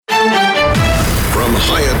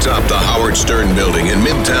atop the Howard Stern building in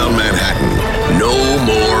Midtown Manhattan. No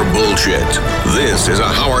more bullshit. This is a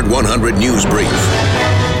Howard 100 News Brief.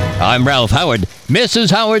 I'm Ralph Howard.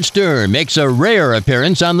 Mrs. Howard Stern makes a rare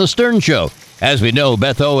appearance on The Stern Show. As we know,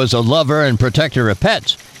 Beth O is a lover and protector of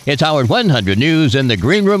pets. It's Howard 100 News in the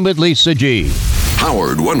Green Room with Lisa G.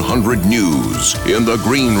 Howard 100 News in the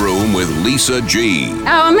Green Room with Lisa G. Oh,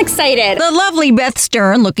 I'm excited. The lovely Beth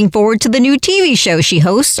Stern looking forward to the new TV show she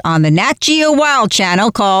hosts on the Nat Geo Wild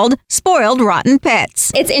channel called Spoiled Rotten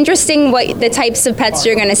Pets. It's interesting what the types of pets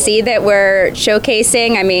you're going to see that we're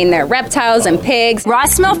showcasing. I mean, they're reptiles and pigs.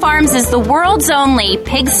 Ross Mill Farms is the world's only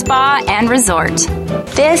pig spa and resort.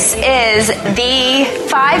 This is the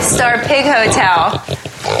 5-star pig hotel.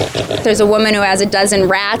 There's a woman who has a dozen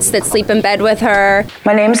rats that sleep in bed with her.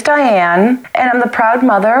 My name's Diane, and I'm the proud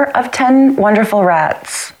mother of 10 wonderful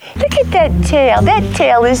rats. Look at that tail. That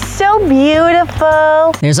tail is so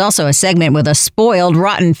beautiful. There's also a segment with a spoiled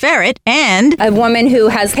rotten ferret and a woman who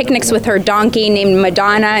has picnics with her donkey named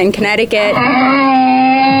Madonna in Connecticut.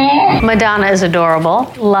 Madonna is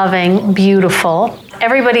adorable, loving, beautiful.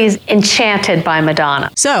 Everybody's enchanted by Madonna.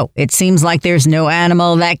 So, it seems like there's no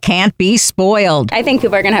animal that can't be spoiled. I think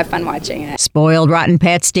people are going to have fun watching it. Spoiled Rotten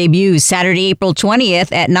Pets debuts Saturday, April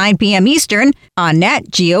 20th at 9 p.m. Eastern on Nat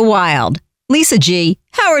Geo Wild. Lisa G.,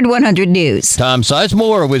 Howard 100 News. Tom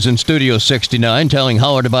Sizemore was in Studio 69 telling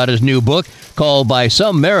Howard about his new book called By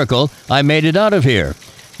Some Miracle, I Made It Out of Here.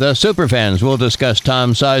 The Superfans will discuss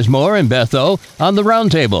Tom Sizemore and Beth O on the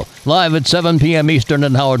Roundtable, live at 7 p.m. Eastern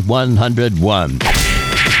on Howard 101.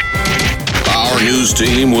 Our news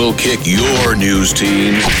team will kick your news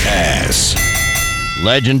team's ass.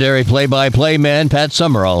 Legendary play-by-play man Pat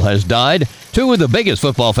Summerall has died. Two of the biggest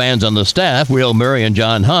football fans on the staff, Will Murray and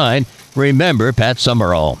John Hine, remember Pat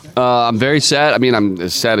Summerall. I'm very sad. I mean, I'm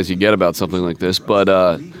as sad as you get about something like this, but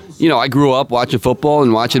I grew up watching football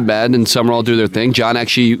and watching Madden and Summerall do their thing. John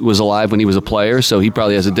actually was alive when he was a player, so he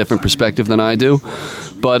probably has a different perspective than I do.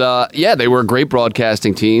 But, they were a great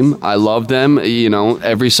broadcasting team. I loved them.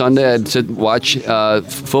 Every Sunday I'd sit watch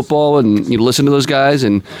football and listen to those guys.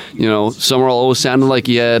 And, Summerall always sounded like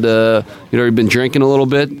he had he'd been drinking a little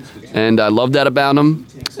bit. And I love that about him.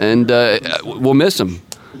 And we'll miss him.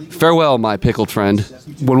 Farewell, my pickled friend.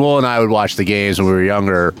 When Will and I would watch the games when we were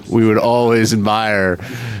younger, we would always admire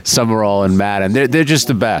Summerall and Madden. They're just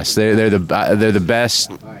the best. They're the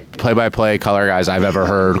best play-by-play color guys I've ever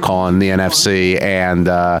heard calling the NFC. And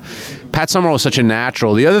Pat Summerall is such a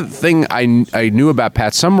natural. The other thing I knew about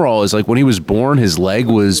Pat Summerall is like when he was born, his leg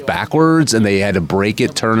was backwards and they had to break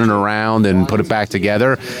it, turn it around and put it back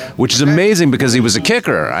together, which is amazing because he was a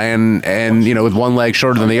kicker and with one leg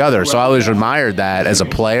shorter than the other. So I always admired that as a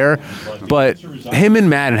player. But him and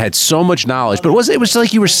Madden had so much knowledge. But it was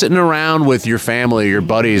like you were sitting around with your family or your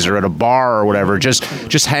buddies or at a bar or whatever, just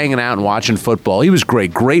hanging out and watching football. He was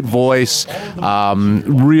great voice,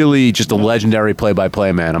 really just a legendary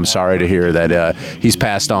play-by-play man. I'm sorry to hear that he's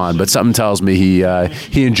passed on, but something tells me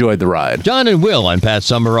he enjoyed the ride. John and Will on Pat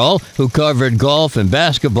Summerall, who covered golf and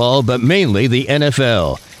basketball, but mainly the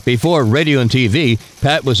NFL. Before radio and TV,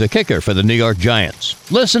 Pat was a kicker for the New York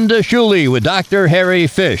Giants. Listen to Shuli with Dr. Harry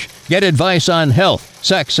Fish. Get advice on health,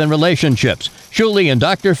 sex, and relationships. Shuli and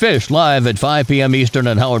Dr. Fish live at 5 p.m. Eastern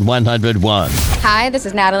on Howard 101. Hi, this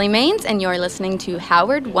is Natalie Maines, and you're listening to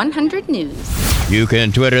Howard 100 News. You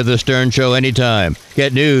can Twitter The Stern Show anytime.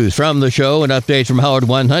 Get news from the show and updates from Howard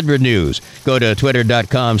 100 News. Go to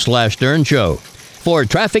twitter.com/Stern Show. For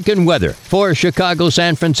traffic and weather for Chicago,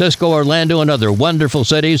 San Francisco, Orlando, and other wonderful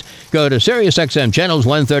cities, go to SiriusXM channels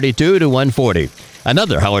 132 to 140.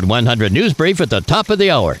 Another Howard 100 News Brief at the top of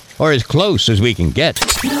the hour, or as close as we can get.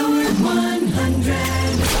 Howard 100.